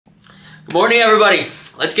Good morning, everybody.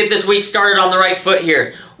 Let's get this week started on the right foot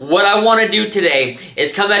here. What I want to do today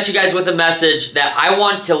is come at you guys with a message that I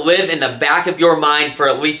want to live in the back of your mind for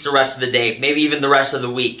at least the rest of the day, maybe even the rest of the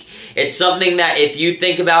week. It's something that if you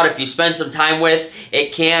think about, if you spend some time with,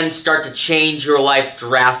 it can start to change your life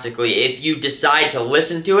drastically if you decide to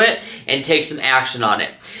listen to it and take some action on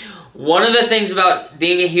it. One of the things about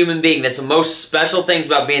being a human being, that's the most special things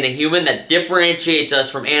about being a human that differentiates us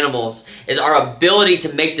from animals, is our ability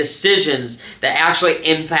to make decisions that actually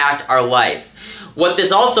impact our life. What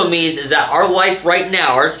this also means is that our life right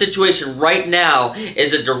now, our situation right now,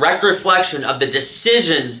 is a direct reflection of the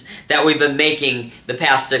decisions that we've been making the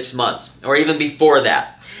past 6 months, or even before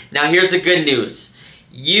that. Now here's the good news.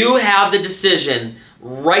 You have the decision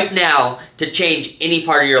right now to change any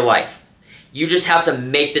part of your life. You just have to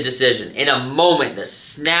make the decision. In a moment, the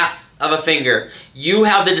snap of a finger, you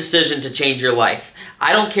have the decision to change your life.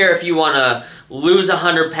 I don't care if you want to lose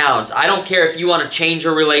 100 pounds. I don't care if you want to change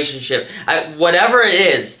your relationship. Whatever it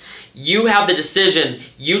is, you have the decision.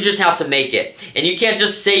 You just have to make it. And you can't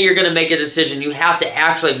just say you're going to make a decision. You have to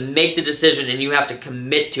actually make the decision, and you have to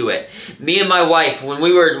commit to it. Me and my wife, when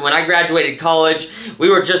I graduated college, we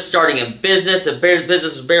were just starting a business. The business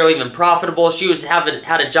was barely even profitable. She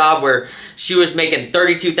had a job where she was making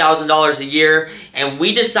 $32,000 a year, and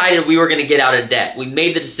we decided we were going to get out of debt. We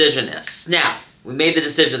made the decision in a snap. We made the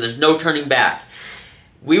decision. There's no turning back.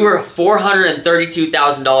 We were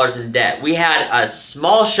 $432,000 in debt. We had a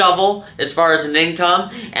small shovel as far as an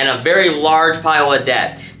income and a very large pile of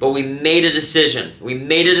debt. But we made a decision. We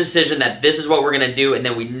made a decision that this is what we're going to do, and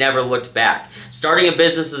then we never looked back. Starting a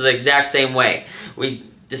business is the exact same way. We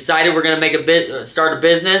decided we're going to start a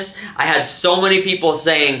business. I had so many people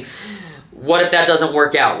saying, what if that doesn't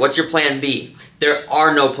work out? What's your plan B? There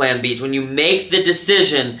are no plan Bs. When you make the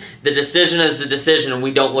decision is the decision, and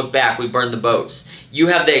we don't look back. We burn the boats. You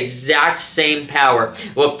have the exact same power.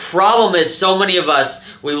 What problem is, so many of us,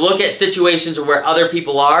 we look at situations where other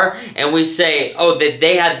people are, and we say, oh,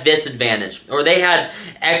 they had this advantage, or they had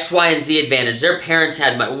X, Y, and Z advantage. Their parents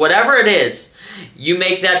had money. Whatever it is, you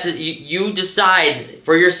make that. You decide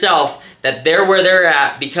for yourself that they're where they're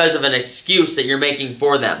at because of an excuse that you're making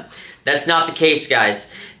for them. That's not the case,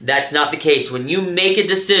 guys. That's not the case. When you make a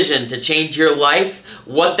decision to change your life,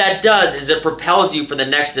 what that does is it propels you for the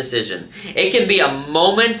next decision. It can be a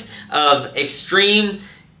moment of extreme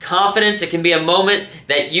confidence. It can be a moment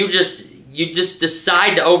that you just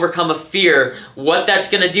decide to overcome a fear. What that's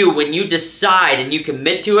going to do, when you decide and you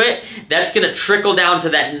commit to it, that's going to trickle down to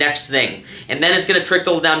that next thing. And then it's going to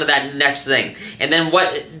trickle down to that next thing. And then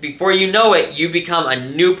before you know it, you become a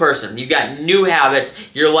new person. You've got new habits.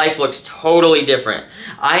 Your life looks totally different.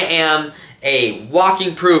 I am a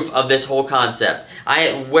walking proof of this whole concept.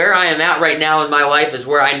 Where I am at right now in my life is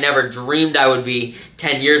where I never dreamed I would be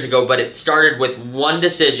 10 years ago, but it started with one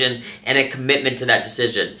decision and a commitment to that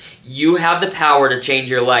decision. You have the power to change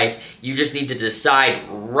your life. You just need to decide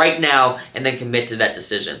right now and then commit to that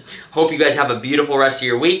decision. Hope you guys have a beautiful rest of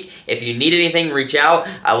your week. If you need anything, reach out.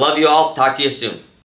 I love you all. Talk to you soon.